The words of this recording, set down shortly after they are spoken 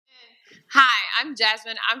Hi, I'm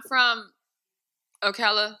Jasmine. I'm from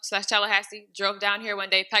Ocala/Tallahassee. Drove down here one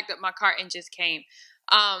day, packed up my car, and just came.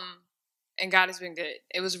 Um, and God has been good.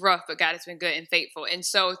 It was rough, but God has been good and faithful. And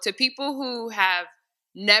so, to people who have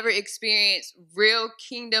never experienced real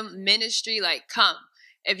kingdom ministry, like, come.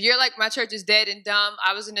 If you're like, my church is dead and dumb,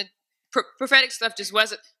 I was in the prophetic stuff, just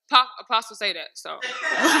wasn't. Apostles say that. So,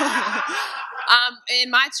 in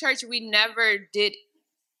my church,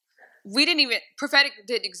 prophetic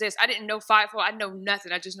didn't exist. I didn't know fivefold. I know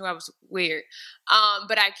nothing. I just knew I was weird.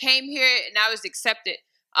 But I came here and I was accepted.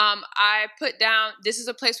 I put down, this is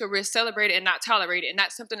a place where we're celebrated and not tolerated. And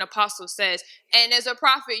that's something the apostle says. And as a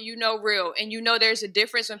prophet, you know real. And you know there's a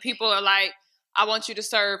difference when people are like, I want you to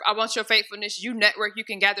serve. I want your faithfulness. You network. You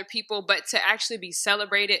can gather people. But to actually be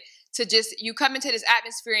celebrated, to just, you come into this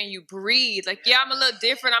atmosphere and you breathe. Like, yeah, I'm a little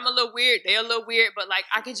different. I'm a little weird. They're a little weird. But like,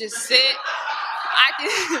 I can just sit.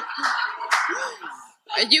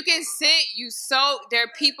 You can sit, you soak. There are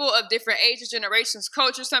people of different ages, generations,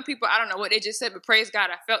 cultures. Some people, I don't know what they just said, but praise God,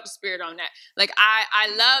 I felt the spirit on that. Like, I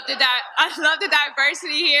love the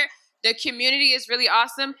diversity here. The community is really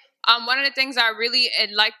awesome. One of the things I really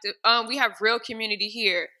like we have real community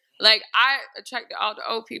here. Like, I attracted all the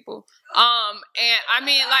old people. And I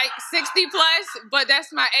mean, like 60 plus, but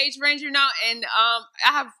that's my age range, you know. And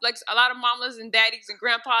I have like a lot of mamas and daddies and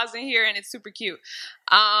grandpas in here, and it's super cute.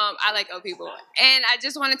 I like old people. And I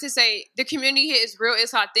just wanted to say the community here is real,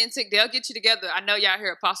 it's authentic. They'll get you together. I know y'all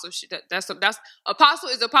hear apostle shit. That's apostle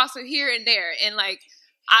is apostle here and there. And like,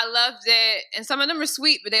 I love that, and some of them are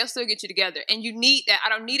sweet, but they'll still get you together. And you need that. I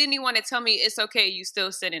don't need anyone to tell me it's okay, you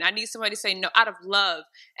still sinning. I need somebody to say no, out of love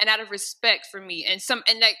and out of respect for me. And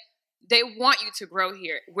like, they want you to grow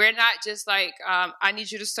here. We're not just like, I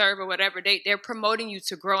need you to serve or whatever. They're promoting you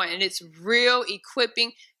to grow, and it's real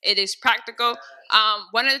equipping. It is practical.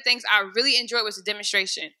 One of the things I really enjoyed was the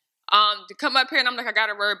demonstration. To come up here and I'm like, I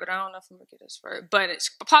got a word, but I don't know if I'm gonna get this word. But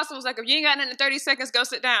apostle was like, if you ain't got nothing in 30 seconds, go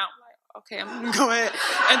sit down. Okay, I'm gonna go ahead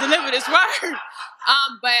and deliver this word.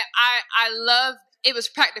 But I love, it was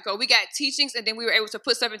practical. We got teachings, and then we were able to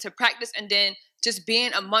put stuff into practice, and then just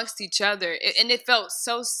being amongst each other. And it felt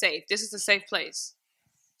so safe. This is a safe place.